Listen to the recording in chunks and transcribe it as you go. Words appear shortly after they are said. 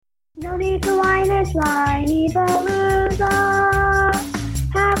No need to whine, it's Whiny Palooza.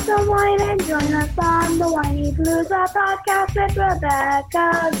 Have some wine and join us on the Whiny Palooza podcast with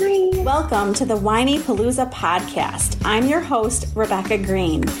Rebecca Green. Welcome to the Whiny Palooza podcast. I'm your host, Rebecca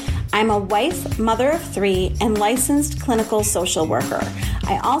Green. I'm a wife, mother of 3, and licensed clinical social worker.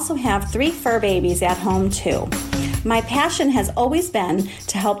 I also have 3 fur babies at home too. My passion has always been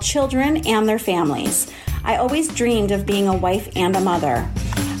to help children and their families. I always dreamed of being a wife and a mother.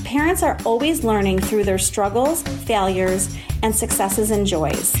 Parents are always learning through their struggles, failures, and successes and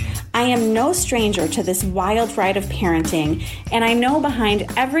joys. I am no stranger to this wild ride of parenting, and I know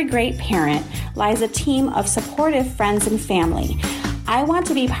behind every great parent lies a team of supportive friends and family. I want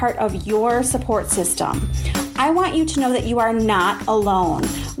to be part of your support system. I want you to know that you are not alone.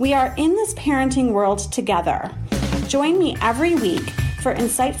 We are in this parenting world together. Join me every week for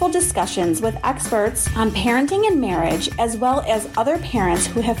insightful discussions with experts on parenting and marriage, as well as other parents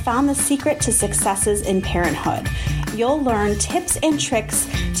who have found the secret to successes in parenthood. You'll learn tips and tricks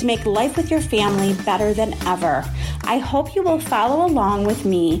to make life with your family better than ever. I hope you will follow along with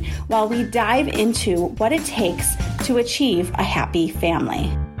me while we dive into what it takes to achieve a happy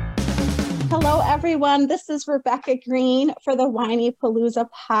family. Hello, everyone. This is Rebecca Green for the Whiny Palooza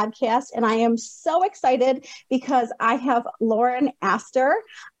podcast, and I am so excited because I have Lauren Astor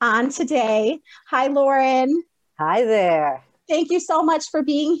on today. Hi, Lauren. Hi there. Thank you so much for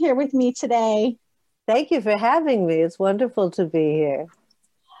being here with me today. Thank you for having me. It's wonderful to be here.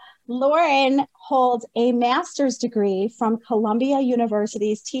 Lauren holds a master's degree from Columbia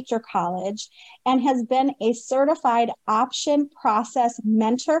University's Teacher College and has been a certified option process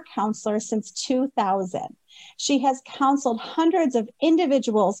mentor counselor since 2000. She has counseled hundreds of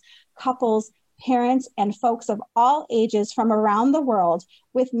individuals, couples, parents, and folks of all ages from around the world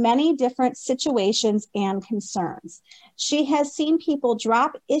with many different situations and concerns. She has seen people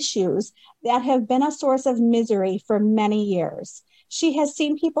drop issues that have been a source of misery for many years. She has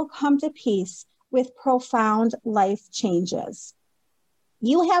seen people come to peace with profound life changes.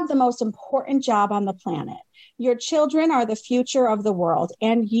 You have the most important job on the planet. Your children are the future of the world,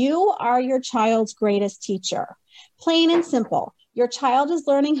 and you are your child's greatest teacher. Plain and simple, your child is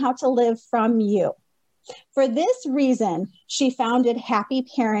learning how to live from you. For this reason, she founded Happy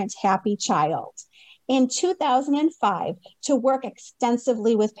Parent, Happy Child. In 2005, to work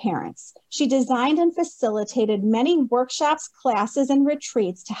extensively with parents, she designed and facilitated many workshops, classes, and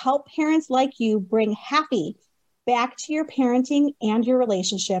retreats to help parents like you bring happy back to your parenting and your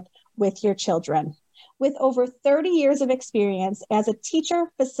relationship with your children. With over 30 years of experience as a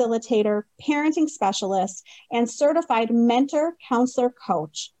teacher, facilitator, parenting specialist, and certified mentor, counselor,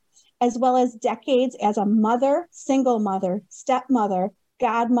 coach, as well as decades as a mother, single mother, stepmother,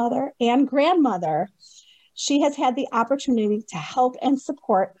 godmother, and grandmother, she has had the opportunity to help and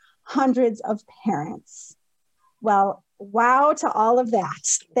support hundreds of parents. Well, wow to all of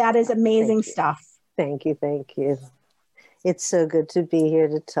that. That is amazing stuff. Thank you. Thank you. It's so good to be here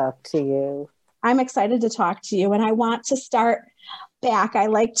to talk to you. I'm excited to talk to you, and I want to start back. I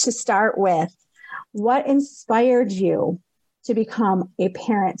like to start with what inspired you to become a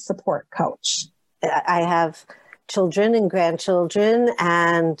parent support coach? I have children and grandchildren,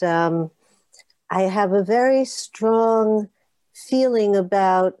 and I have a very strong feeling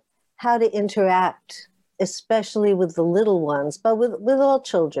about how to interact, especially with the little ones, but with all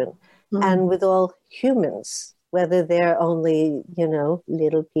children and with all humans, whether they're only,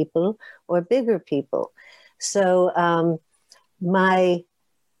 little people or bigger people. So I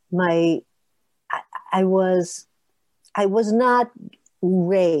was not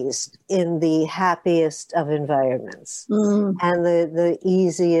raised in the happiest of environments and the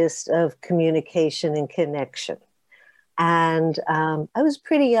easiest of communication and connection. And I was a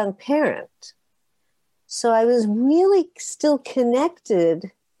pretty young parent. So I was really still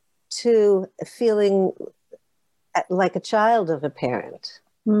connected to feeling like a child of a parent.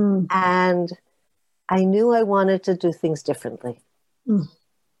 And I knew I wanted to do things differently.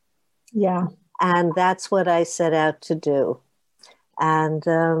 Yeah. And that's what I set out to do. And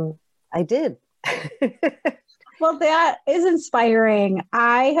I did. Well, that is inspiring.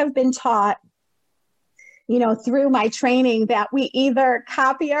 I have been taught, through my training that we either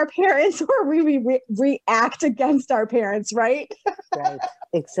copy our parents or we react against our parents, right? Right,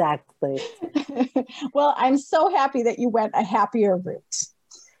 exactly. Well, I'm so happy that you went a happier route.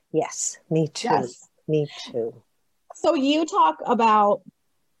 Yes, me too. Yes. Me too. So you talk about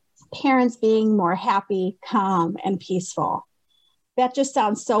parents being more happy, calm, and peaceful. That just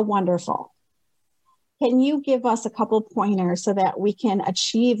sounds so wonderful. Can you give us a couple pointers so that we can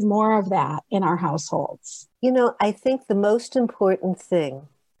achieve more of that in our households? I think the most important thing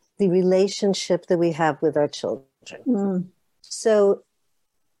the relationship that we have with our children. Mm. So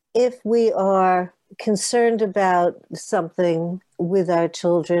if we are concerned about something with our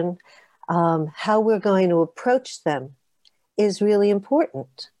children, how we're going to approach them is really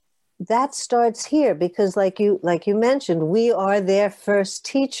important. That starts here because like you mentioned, we are their first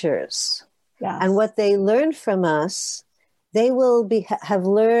teachers. Yes. And what they learn from us, they will have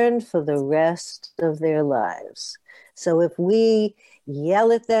learned for the rest of their lives. So if we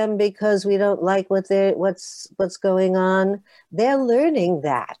yell at them because we don't like what's going on, they're learning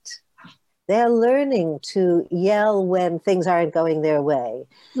that. They're learning to yell when things aren't going their way.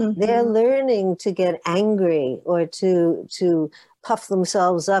 Mm-hmm. They're learning to get angry or to puff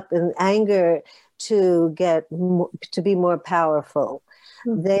themselves up in anger to be more powerful.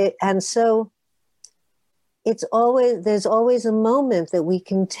 Mm-hmm. And so there's always a moment that we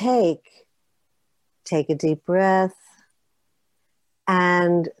can take a deep breath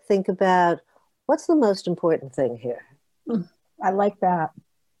and think about what's the most important thing here. I like that.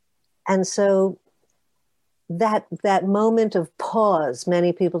 And so that moment of pause,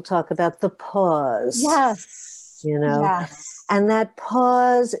 many people talk about the pause. Yes. Yes. And that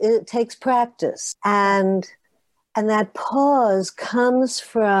pause, it takes practice. And that pause comes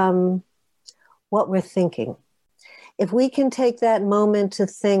from what we're thinking. If we can take that moment to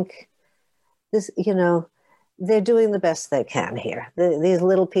think, this, they're doing the best they can here. These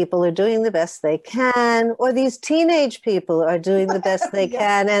little people are doing the best they can, or these teenage people are doing the best they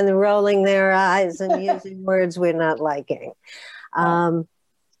can and rolling their eyes and using words we're not liking.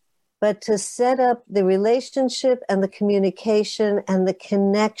 But to set up the relationship and the communication and the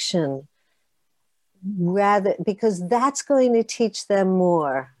connection, because that's going to teach them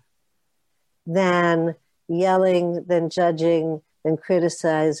more than yelling, than judging, than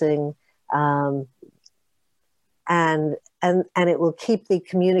criticizing, and it will keep the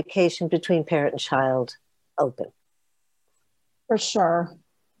communication between parent and child open. For sure.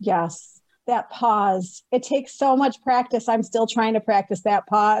 Yes. That pause. It takes so much practice. I'm still trying to practice that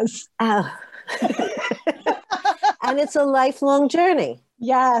pause. Oh. And it's a lifelong journey.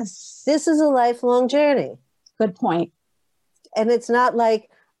 Yes. This is a lifelong journey. Good point. And it's not like,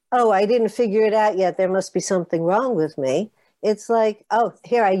 oh, I didn't figure it out yet. There must be something wrong with me. It's like, oh,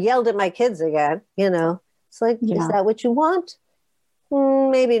 here, I yelled at my kids again, It's like, Is that what you want?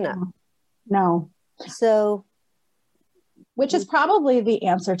 Maybe not. No. So. Which is probably the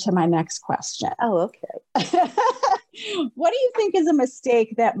answer to my next question. Oh, okay. What do you think is a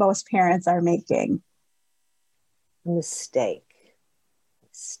mistake that most parents are making? Mistake.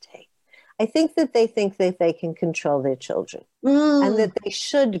 I think that they think that they can control their children and that they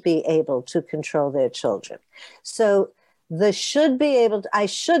should be able to control their children. So I should be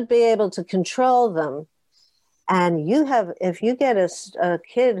able to control them. And if you get a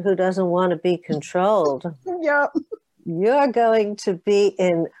kid who doesn't want to be controlled, you're going to be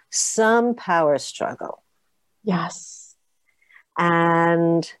in some power struggle. Yes.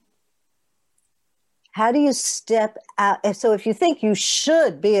 And how do you step out? So if you think you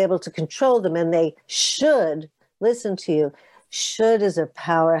should be able to control them and they should listen to you, should is a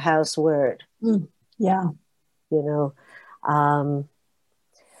powerhouse word. Yeah.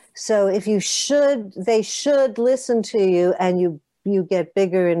 So if they should listen to you, and you get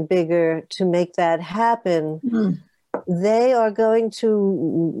bigger and bigger to make that happen, they are going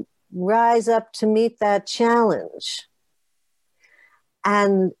to rise up to meet that challenge.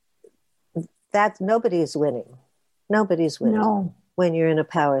 And that nobody's winning. Nobody's winning when you're in a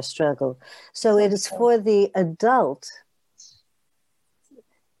power struggle. So it is for the adult,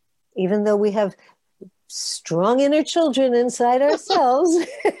 even though we have strong inner children inside ourselves,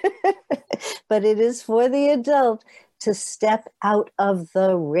 but it is for the adult to step out of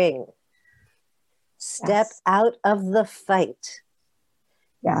the ring. Step out of the fight.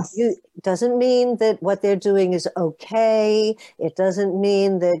 Yes. Doesn't mean that what they're doing is okay. It doesn't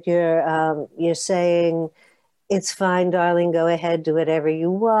mean that you're saying, it's fine, darling, go ahead, do whatever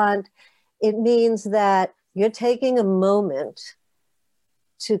you want. It means that you're taking a moment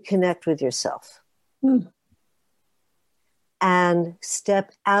to connect with yourself and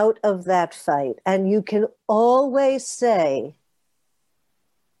step out of that fight. And you can always say,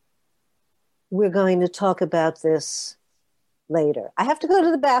 we're going to talk about this later. I have to go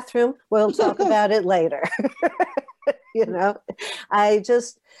to the bathroom. We'll talk about it later. I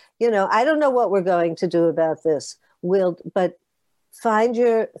don't know what we're going to do about this. But find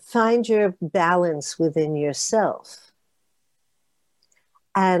your balance within yourself.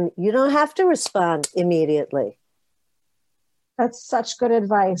 And you don't have to respond immediately. That's such good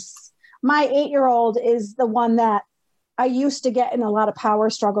advice. My 8-year-old is the one that I used to get in a lot of power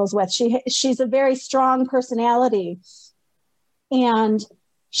struggles with. She's a very strong personality. And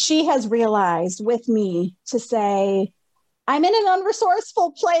she has realized with me to say, I'm in an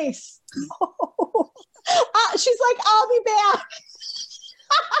unresourceful place. She's like, I'll be back.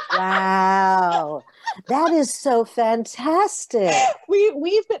 Wow. That is so fantastic.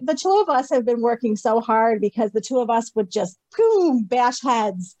 The two of us have been working so hard because the two of us would just boom, bash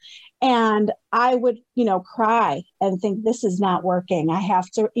heads. And I would, cry and think this is not working. I have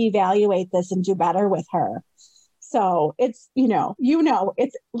to evaluate this and do better with her. So it's,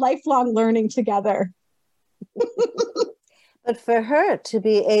 it's lifelong learning together. But for her to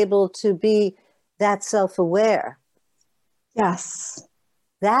be able to be that self-aware. Yes.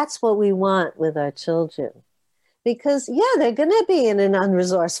 That's what we want with our children. Because, they're going to be in an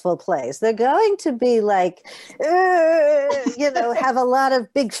unresourceful place. They're going to be like, have a lot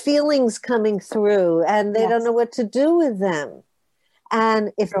of big feelings coming through and they don't know what to do with them.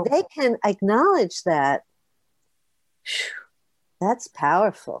 And if they can acknowledge that, that's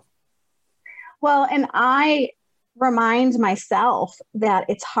powerful. Well, and I remind myself that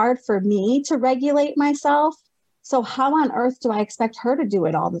it's hard for me to regulate myself. So how on earth do I expect her to do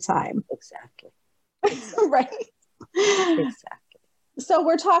it all the time? Exactly. Right. Exactly. So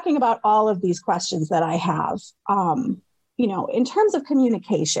we're talking about all of these questions that I have, in terms of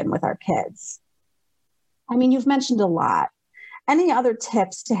communication with our kids. I mean, you've mentioned a lot. Any other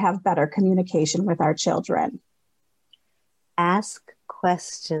tips to have better communication with our children? Ask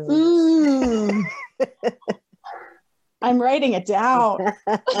questions. I'm writing it down.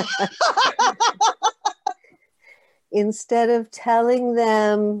 Instead of telling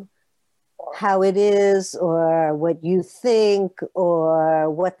them how it is or what you think or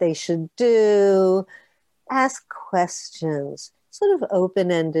what they should do, ask questions, sort of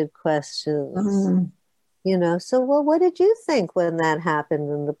open-ended questions. So, well, what did you think when that happened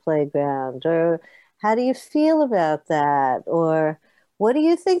in the playground? Or how do you feel about that? Or what do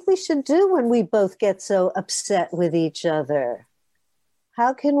you think we should do when we both get so upset with each other?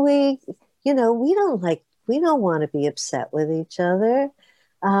 How can we, we don't want to be upset with each other.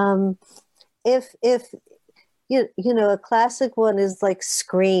 If a classic one is like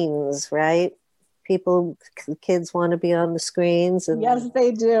screens, right? Kids want to be on the screens. And, yes,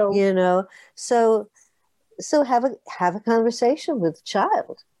 they do. So have a conversation with the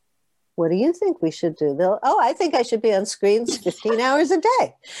child. What do you think we should do? I think I should be on screens 15 hours a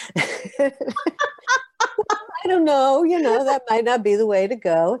day. I don't know, that might not be the way to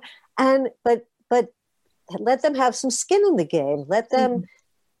go. But let them have some skin in the game. Let them,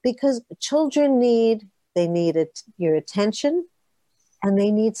 because children need your attention and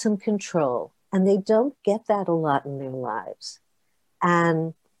they need some control. And they don't get that a lot in their lives.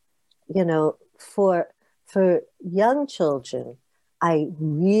 And, for young children, I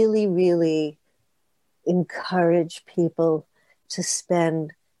really, really encourage people to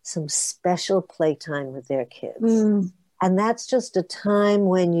spend some special playtime with their kids. And that's just a time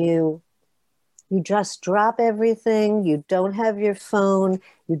when you just drop everything. You don't have your phone.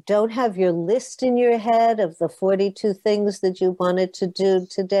 You don't have your list in your head of the 42 things that you wanted to do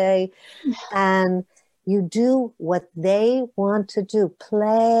today. And you do what they want to do.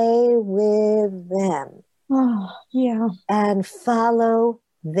 Play with them. Oh, yeah. And follow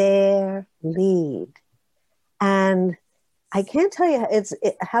their lead. And I can't tell you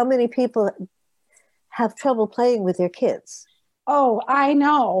how many people have trouble playing with their kids. Oh, I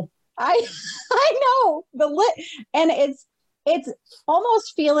know. I know and it's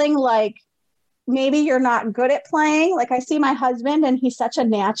almost feeling like maybe you're not good at playing. Like I see my husband and he's such a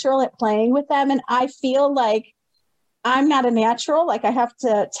natural at playing with them. And I feel like I'm not a natural. Like I have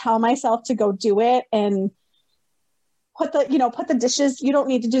to tell myself to go do it and put the dishes. You don't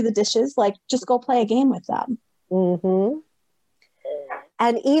need to do the dishes. Like just go play a game with them. Mm-hmm.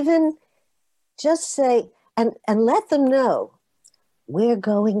 And even just say, and let them know, we're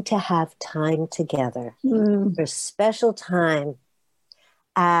going to have time together for special time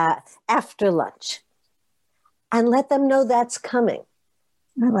after lunch. And let them know that's coming.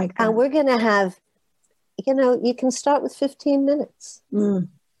 I like that. And we're going to have, you can start with 15 minutes.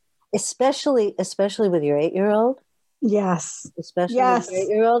 Especially with your 8-year-old. Yes. Especially with your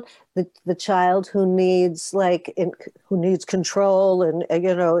 8-year-old, the child who needs who needs control and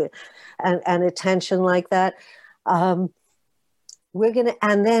attention like that. We're going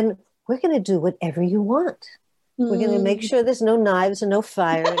to do whatever you want. We're going to make sure there's no knives and no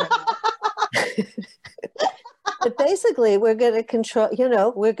fire. But basically, we're going to control,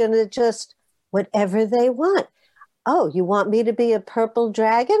 we're going to just whatever they want. Oh, you want me to be a purple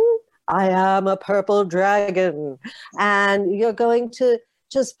dragon? I am a purple dragon. And you're going to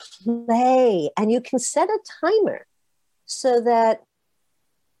just play. And you can set a timer so that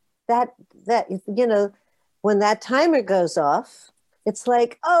when that timer goes off, it's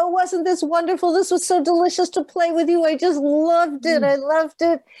like, oh, wasn't this wonderful? This was so delicious to play with you. I just loved it. I loved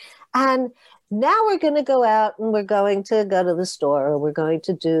it. And now we're going to go out and we're going to go to the store, or we're going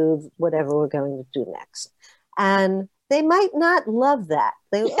to do whatever we're going to do next. And they might not love that.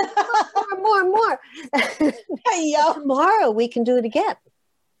 They more. Tomorrow we can do it again.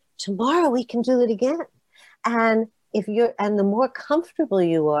 And the more comfortable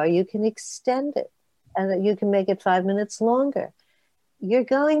you are, you can extend it, and you can make it 5 minutes longer. You're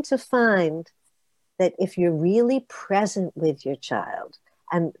going to find that if you're really present with your child,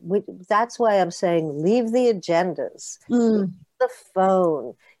 and that's why I'm saying leave the agendas, leave the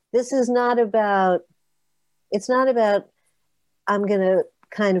phone. This is not about, it's not about, I'm going to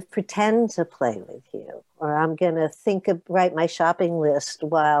kind of pretend to play with you, or I'm going to write my shopping list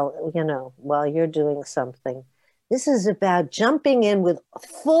while you're doing something. This is about jumping in with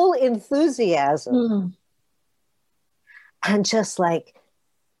full enthusiasm and just like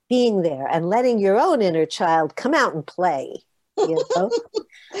being there and letting your own inner child come out and play, and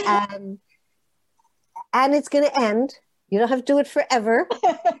it's going to end. You don't have to do it forever.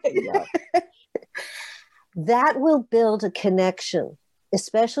 That will build a connection,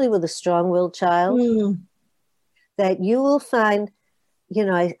 especially with a strong-willed child, that you will find.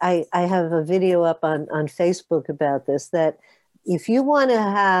 I have a video up on Facebook about this, that if you want to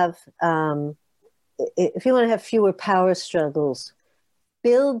have fewer power struggles,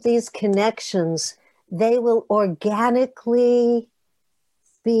 build these connections. They will organically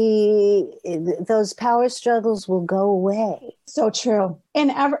those power struggles will go away. So true.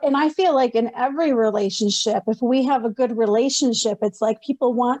 And I feel like in every relationship, if we have a good relationship, it's like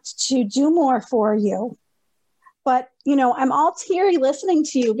people want to do more for you. But, I'm all teary listening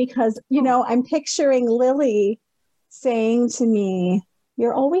to you because, I'm picturing Lily saying to me,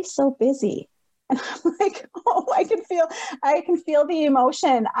 "You're always so busy." And I'm like, oh, I can feel the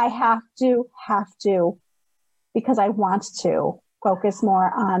emotion. I have to, because I want to focus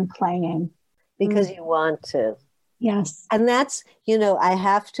more on playing. Because you want to. Yes. And that's, I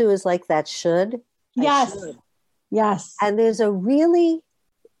have to is like that should. Yes. Yes. And there's a really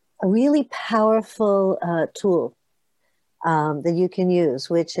powerful tool that you can use,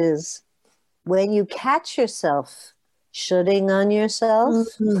 which is when you catch yourself shoulding on yourself.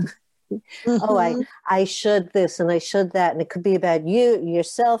 Oh, I should this and I should that. And it could be about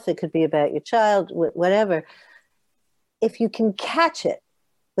yourself. It could be about your child, whatever. If you can catch it,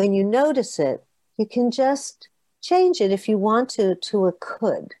 when you notice it, you can just change it if you want to a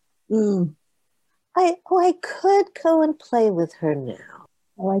could. I could go and play with her now.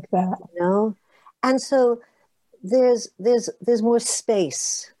 I like that. And so there's more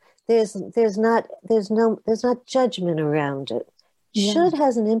space. There's not judgment around it. Yeah. Should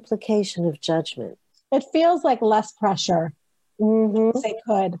has an implication of judgment. It feels like less pressure. Say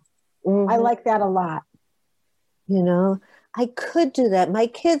could. I like that a lot. I could do that. My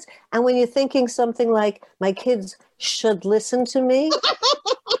kids, and when you're thinking something like, my kids should listen to me,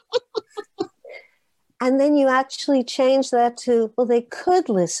 and then you actually change that to, well, they could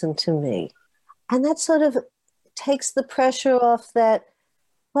listen to me. And that sort of takes the pressure off that,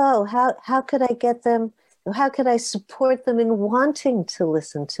 whoa, how could I get them, how could I support them in wanting to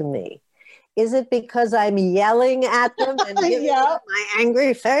listen to me? Is it because I'm yelling at them and giving them my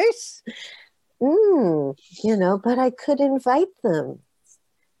angry face? But I could invite them.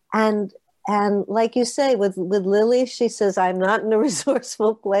 And like you say, with Lily, she says, I'm not in a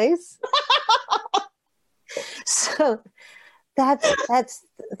resourceful place. So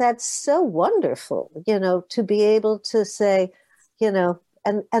that's so wonderful, to be able to say,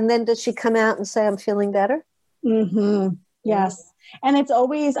 and then does she come out and say, I'm feeling better? Yes. And it's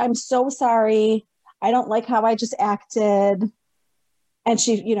always, I'm so sorry. I don't like how I just acted. And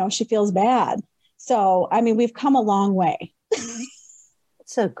she feels bad. So, we've come a long way.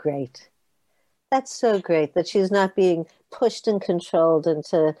 So great. That's so great that she's not being pushed and controlled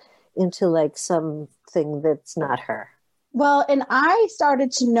into like something that's not her. Well, and I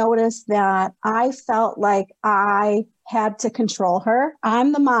started to notice that I felt like I had to control her.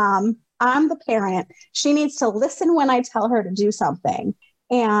 I'm the mom. I'm the parent. She needs to listen when I tell her to do something.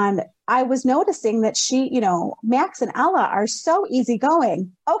 And I was noticing that she, Max and Ella are so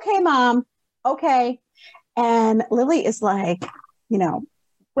easygoing. Okay, Mom. Okay. And Lily is like,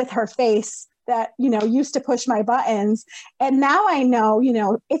 with her face that, used to push my buttons. And now I know,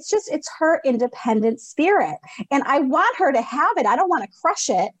 it's her independent spirit. And I want her to have it. I don't want to crush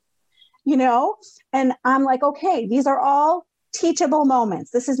it. you know? And I'm like, okay, these are all teachable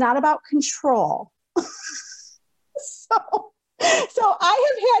moments. This is not about control. So I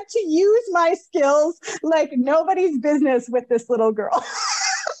have had to use my skills like nobody's business with this little girl.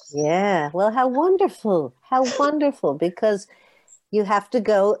 Yeah. Well, how wonderful. How wonderful. Because you have to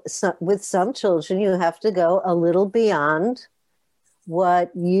go, with some children, you have to go a little beyond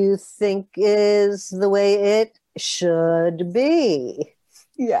what you think is the way it should be.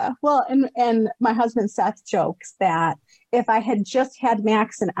 Yeah. Well, and my husband Seth jokes that if I had just had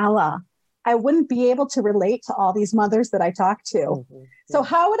Max and Ella, I wouldn't be able to relate to all these mothers that I talk to. Mm-hmm. So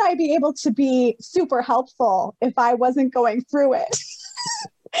how would I be able to be super helpful if I wasn't going through it?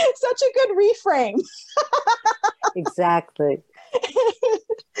 Such a good reframe. Exactly.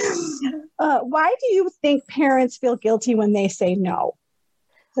 Why do you think parents feel guilty when they say no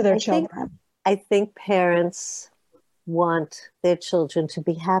to their children? I think parents want their children to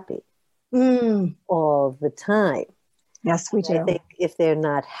be happy all the time. Yes, we do. I think if they're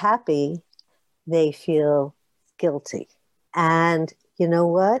not happy, they feel guilty. And you know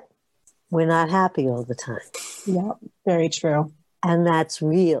what? We're not happy all the time. Yeah, very true. And that's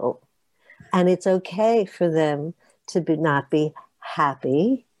real. And it's okay for them to not be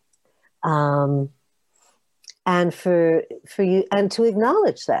happy. And for you, and to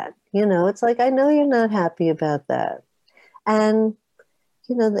acknowledge that, it's like, I know you're not happy about that. And,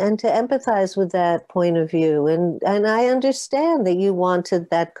 and to empathize with that point of view. And I understand that you wanted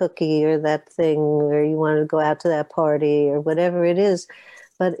that cookie or that thing, or you wanted to go out to that party or whatever it is,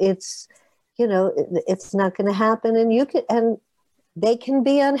 but it's, it's not going to happen. And they can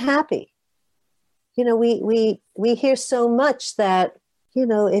be unhappy. We hear so much that,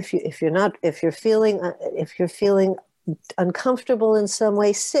 if you're feeling uncomfortable in some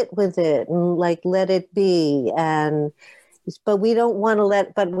way, sit with it and let it be. But we don't want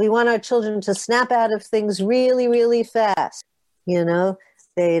to but we want our children to snap out of things really, really fast. They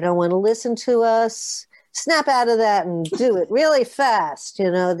don't want to listen to us. Snap out of that and do it really fast. They're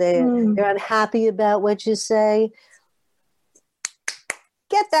unhappy about what you say.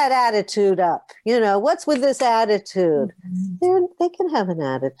 Get that attitude up. What's with this attitude? They can have an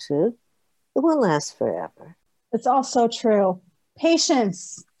attitude. It won't last forever. It's also true.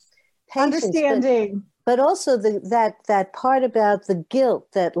 Patience, understanding. But also that part about the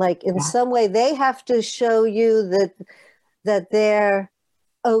guilt that in some way they have to show you that they're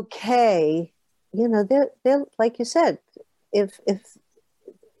okay. They're like you said, if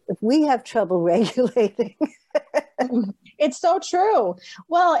we have trouble regulating. It's so true.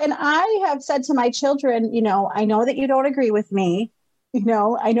 Well, and I have said to my children, I know that you don't agree with me.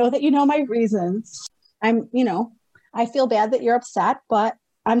 I know that you know my reasons. I feel bad that you're upset, but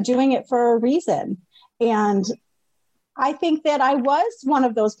I'm doing it for a reason. And I think that I was one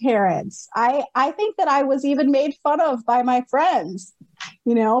of those parents. I think that I was even made fun of by my friends,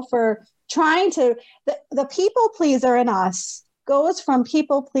 for trying to, the people pleaser in us goes from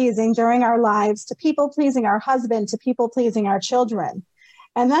people pleasing during our lives to people pleasing our husband to people pleasing our children.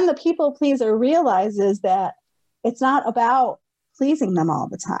 And then the people pleaser realizes that it's not about pleasing them all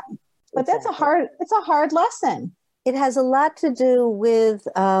the time. But exactly. It's a hard lesson. It has a lot to do with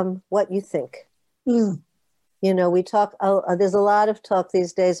what you think. We talk, there's a lot of talk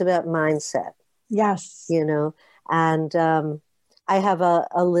these days about mindset. Yes. And I have a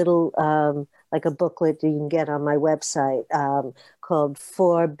little, like a booklet you can get on my website called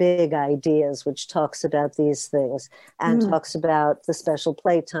 4 Big Ideas, which talks about these things and talks about the special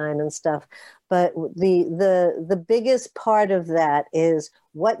playtime and stuff. But the biggest part of that is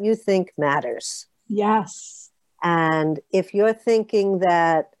what you think matters. Yes. And if you're thinking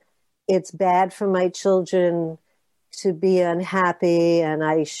that it's bad for my children to be unhappy and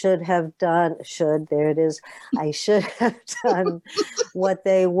I should have done what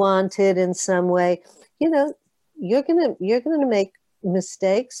they wanted in some way, you're gonna make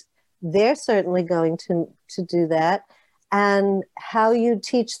mistakes. They're certainly going to do that. And how you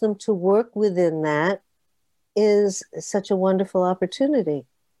teach them to work within that is such a wonderful opportunity.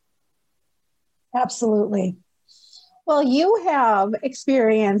 Absolutely. Well, you have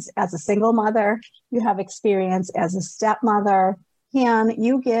experience as a single mother. You have experience as a stepmother. Can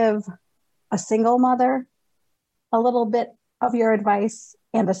you give a single mother a little bit of your advice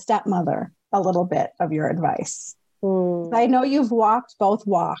and a stepmother a little bit of your advice? I know you've walked both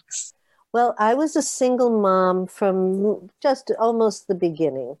walks. Well, I was a single mom from just almost the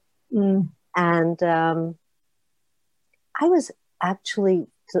beginning. And I was actually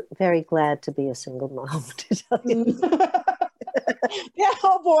very glad to be a single mom, to tell you. Yeah,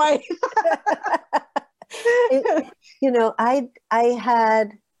 oh boy. I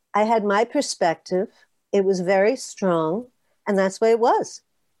had I had my perspective. It was very strong, and that's the way it was.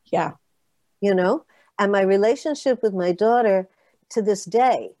 Yeah. You know, and my relationship with my daughter to this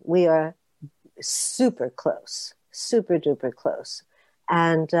day, we are super close, super duper close.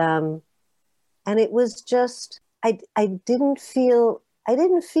 And it was just, I didn't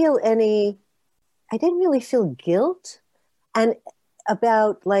really feel guilt and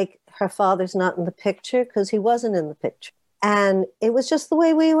about like her father's not in the picture, because he wasn't in the picture. And it was just the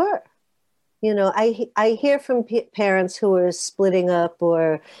way we were. You know, I hear from parents who are splitting up,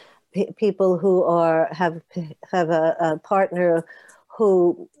 or people who have a partner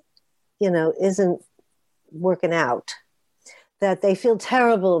who, you know, isn't working out, that they feel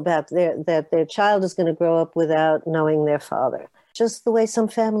terrible about that their child is going to grow up without knowing their father. Just the way some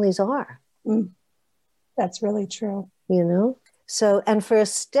families are. That's really true. You know? So, and for a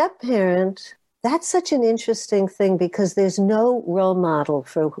step parent, that's such an interesting thing, because there's no role model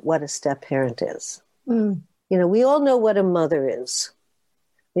for what a step parent is. You know, we all know what a mother is.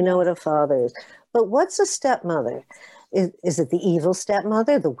 We know what a father is. But what's a stepmother? Is it the evil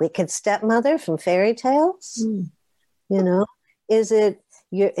stepmother, the wicked stepmother from fairy tales? You know, is it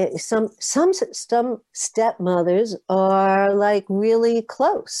some stepmothers are like really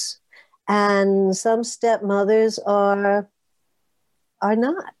close, and some stepmothers are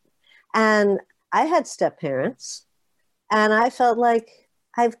not. And I had step parents, and I felt like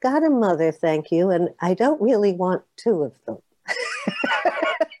I've got a mother, thank you, and I don't really want two of them.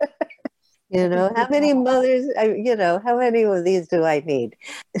 You know, how many mothers, you know, how many of these do I need?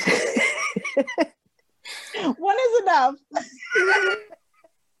 One is enough.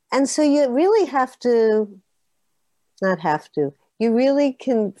 And so you really you really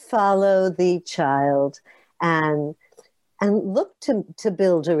can follow the child and look to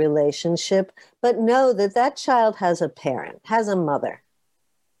build a relationship, but know that child has a parent, has a mother.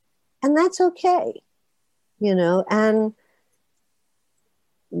 And that's okay, you know, and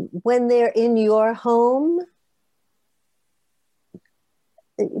when they're in your home,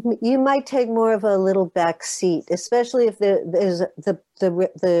 you might take more of a little back seat, especially if there's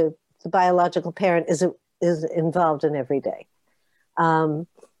the biological parent is involved in every day,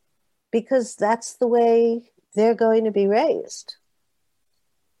 because that's the way they're going to be raised.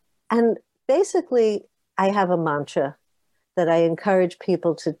 And basically, I have a mantra that I encourage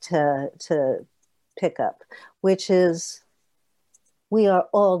people to pick up, which is, we are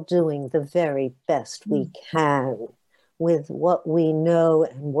all doing the very best we can with what we know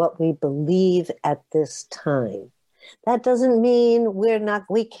and what we believe at this time. That doesn't mean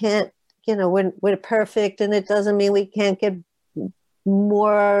we can't, you know, we're perfect, and it doesn't mean we can't get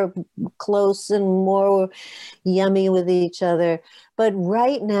more close and more yummy with each other. But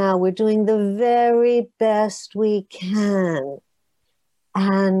right now we're doing the very best we can.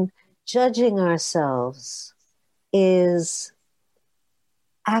 And judging ourselves is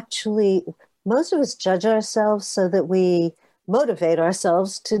actually, most of us judge ourselves so that we motivate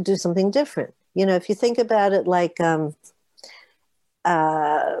ourselves to do something different. You know, if you think about it, like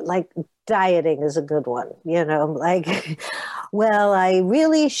dieting is a good one, you know, like, well, I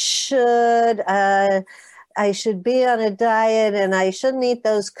really should, I should be on a diet, and I shouldn't eat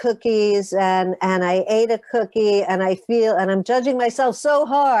those cookies, and I ate a cookie, and I'm judging myself so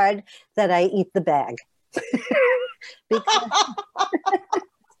hard that I eat the bag.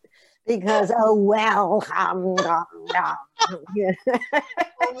 Because oh well, yeah. Oh,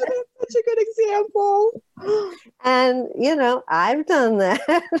 that's such a good example. And you know, I've done that.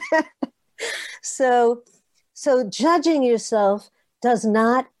 So judging yourself does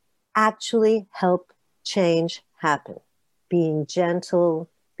not actually help change happen. Being gentle,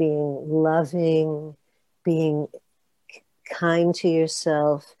 being loving, being kind to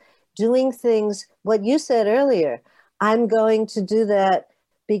yourself, doing things, what you said earlier, I'm going to do that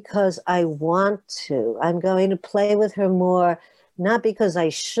because I want to. I'm going to play with her more, not because I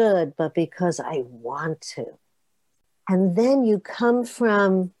should, but because I want to. And then you come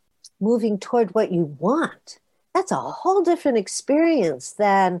from moving toward what you want. That's a whole different experience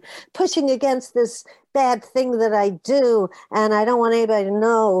than pushing against this bad thing that I do, and I don't want anybody to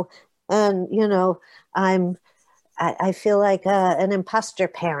know. And, you know, I feel like an imposter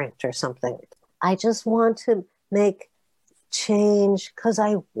parent or something. I just want to make change because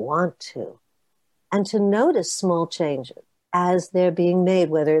I want to. And to notice small changes as they're being made,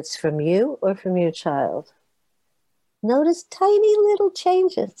 whether it's from you or from your child. Notice tiny little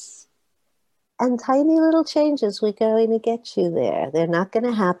changes. And tiny little changes are going to get you there. They're not going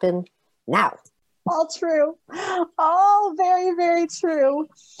to happen now. All true. All very, very true.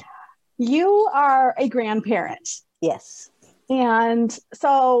 You are a grandparent. Yes. And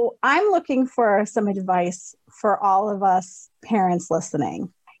so I'm looking for some advice for all of us parents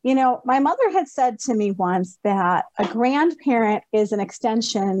listening. You know, my mother had said to me once that a grandparent is an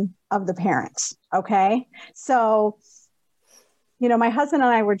extension of the parent. Okay. So, you know, my husband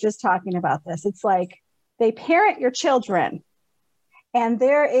and I were just talking about this. It's like they parent your children, and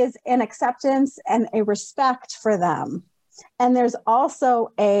there is an acceptance and a respect for them. And there's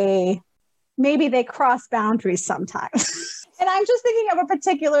also maybe they cross boundaries sometimes. And I'm just thinking of a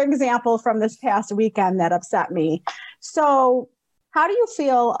particular example from this past weekend that upset me. So, how do you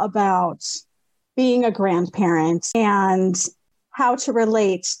feel about being a grandparent and how to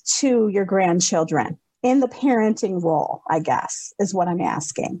relate to your grandchildren in the parenting role, I guess, is what I'm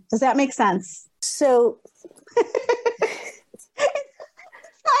asking. Does that make sense? So, trying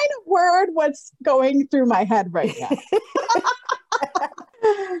to word what's going through my head right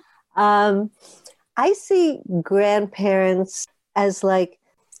now. I see grandparents as like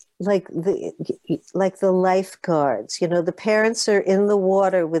the lifeguards. You know, the parents are in the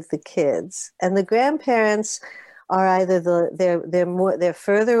water with the kids, and the grandparents are either they're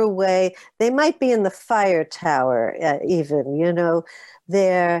further away. They might be in the fire tower, even. You know,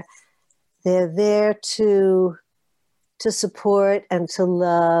 they're there to support and to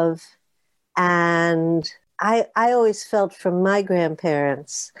love. And I always felt from my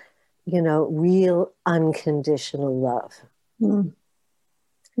grandparents, you know, real unconditional love. Mm.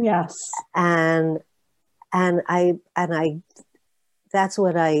 Yes. And I that's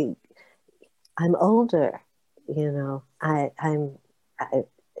what I'm older, you know,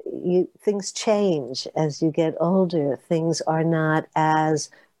 things change as you get older. Things are not as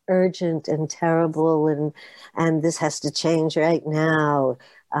urgent and terrible and this has to change right now.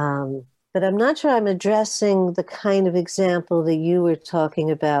 But I'm not sure I'm addressing the kind of example that you were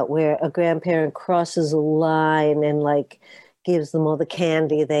talking about, where a grandparent crosses a line and like gives them all the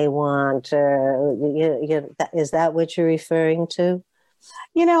candy they want. Or is that what you're referring to?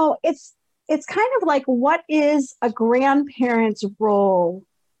 You know, it's kind of like, what is a grandparent's role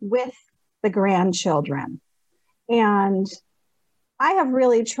with the grandchildren? And I have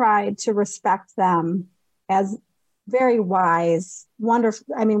really tried to respect them as very wise, wonderful.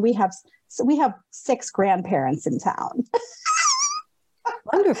 I mean, we have 6 grandparents in town.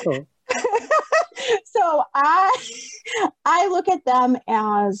 Wonderful. So I look at them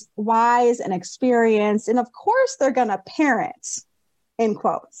as wise and experienced, and of course they're going to parent, in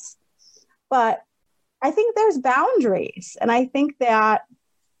quotes. But I think there's boundaries, and I think that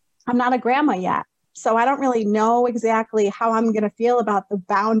I'm not a grandma yet. So I don't really know exactly how I'm going to feel about the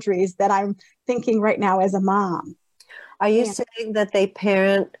boundaries that I'm thinking right now as a mom. Are you saying that they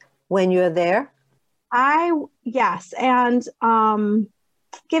parent when you're there? Yes. And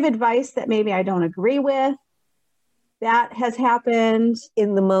give advice that maybe I don't agree with. That has happened.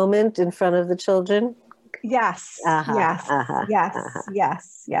 In the moment, in front of the children? Yes. Uh-huh, yes. uh-huh, yes. uh-huh.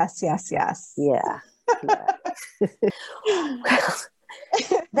 Yes. Yes. Yes. Yes. Yeah.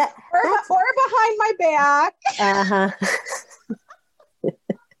 Or behind my back. Uh-huh.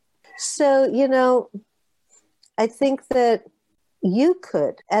 So, you know, I think that you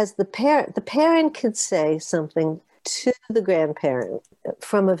could, as the parent could say something to the grandparent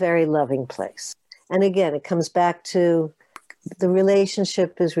from a very loving place. And again, it comes back to the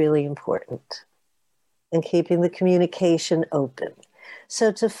relationship is really important and keeping the communication open.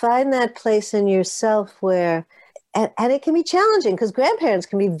 So to find that place in yourself where, and it can be challenging because grandparents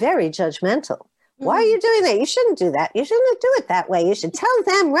can be very judgmental. Why are you doing that? You shouldn't do that. You shouldn't do it that way. You should tell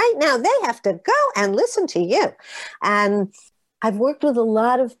them right now they have to go and listen to you. And I've worked with a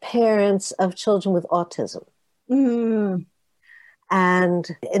lot of parents of children with autism. Mm. And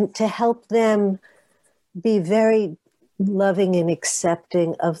to help them be very loving and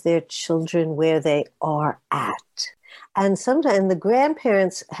accepting of their children where they are at. And sometimes the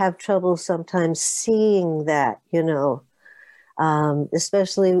grandparents have trouble sometimes seeing that, you know,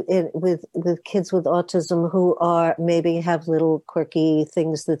 especially with kids with autism who are maybe have little quirky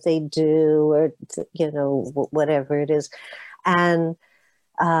things that they do, or you know, whatever it is, and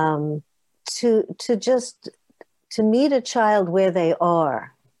to meet a child where they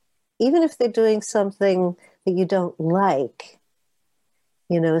are, even if they're doing something that you don't like,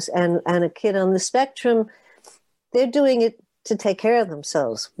 you know, and a kid on the spectrum, they're doing it to take care of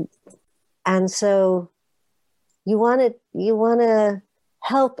themselves, and so. You want to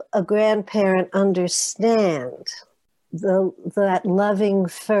help a grandparent understand that loving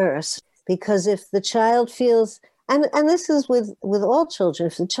first, because if the child feels, and this is with all children,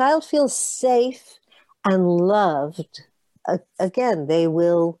 if the child feels safe and loved, again, they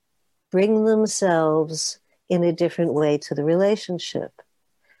will bring themselves in a different way to the relationship.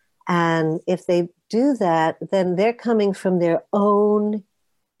 And if they do that, then they're coming from their own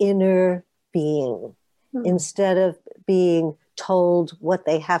inner being instead of being told what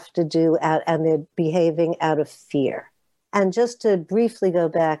they have to do and they're behaving out of fear. And just to briefly go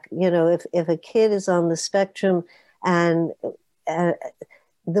back, if a kid is on the spectrum and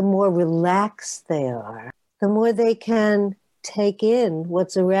the more relaxed they are, the more they can take in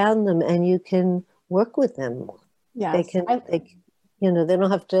what's around them and you can work with them more. Yes. They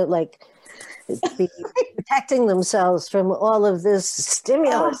don't have to be protecting themselves from all of this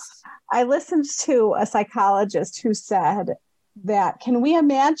stimulus. I listened to a psychologist who said that, can we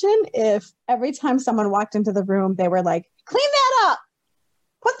imagine if every time someone walked into the room, they were like, clean that up,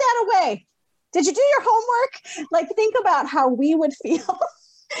 put that away. Did you do your homework? Think about how we would feel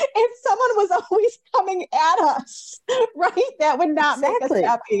if someone was always coming at us, right? That would not make us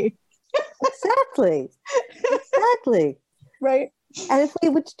happy. Exactly. Right. And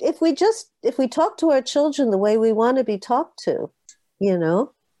if we talk to our children the way we want to be talked to,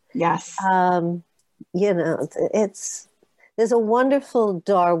 yes. There's a wonderful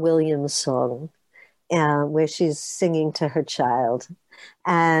Dar Williams song where she's singing to her child,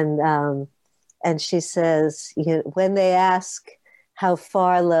 and she says, when they ask how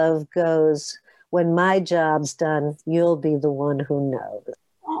far love goes, when my job's done, you'll be the one who knows.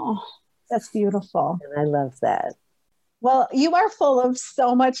 Oh, that's beautiful. And I love that. Well, you are full of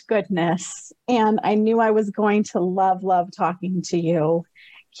so much goodness, and I knew I was going to love talking to you.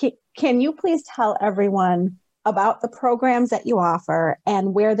 Can you please tell everyone about the programs that you offer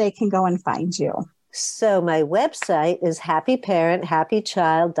and where they can go and find you? So my website is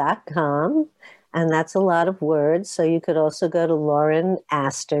happyparenthappychild.com, and that's a lot of words. So you could also go to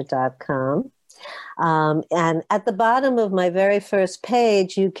laurenaster.com. And at the bottom of my very first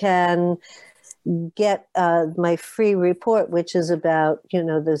page, you can get my free report, which is about,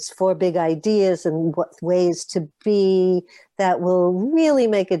 those 4 big ideas and what ways to be that will really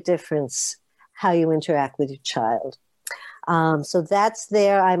make a difference how you interact with your child. So that's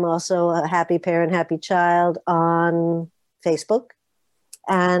there. I'm also a Happy Parent, Happy Child on Facebook.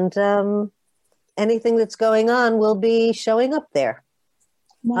 And anything that's going on will be showing up there.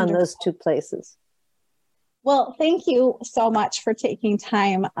 Wonderful. On those 2 places. Well, thank you so much for taking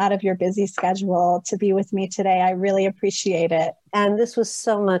time out of your busy schedule to be with me today. I really appreciate it. And this was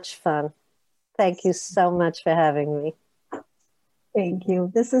so much fun. Thank you so much for having me. Thank you.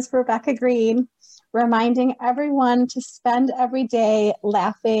 This is Rebecca Green, reminding everyone to spend every day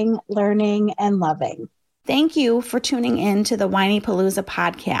laughing, learning, and loving. Thank you for tuning in to the Whinypaluza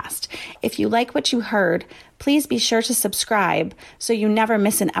podcast. If you like what you heard, please be sure to subscribe so you never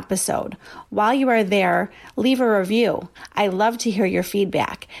miss an episode. While you are there, leave a review. I love to hear your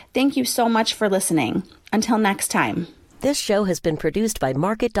feedback. Thank you so much for listening. Until next time. This show has been produced by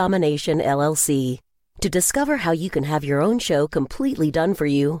Market Domination, LLC. To discover how you can have your own show completely done for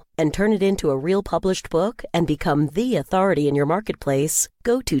you and turn it into a real published book and become the authority in your marketplace,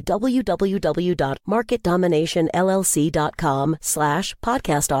 go to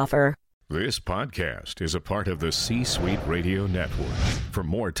www.marketdominationllc.com/podcast offer. This podcast is a part of the C-Suite Radio Network. For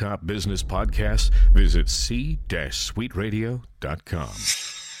more top business podcasts, visit c-suiteradio.com.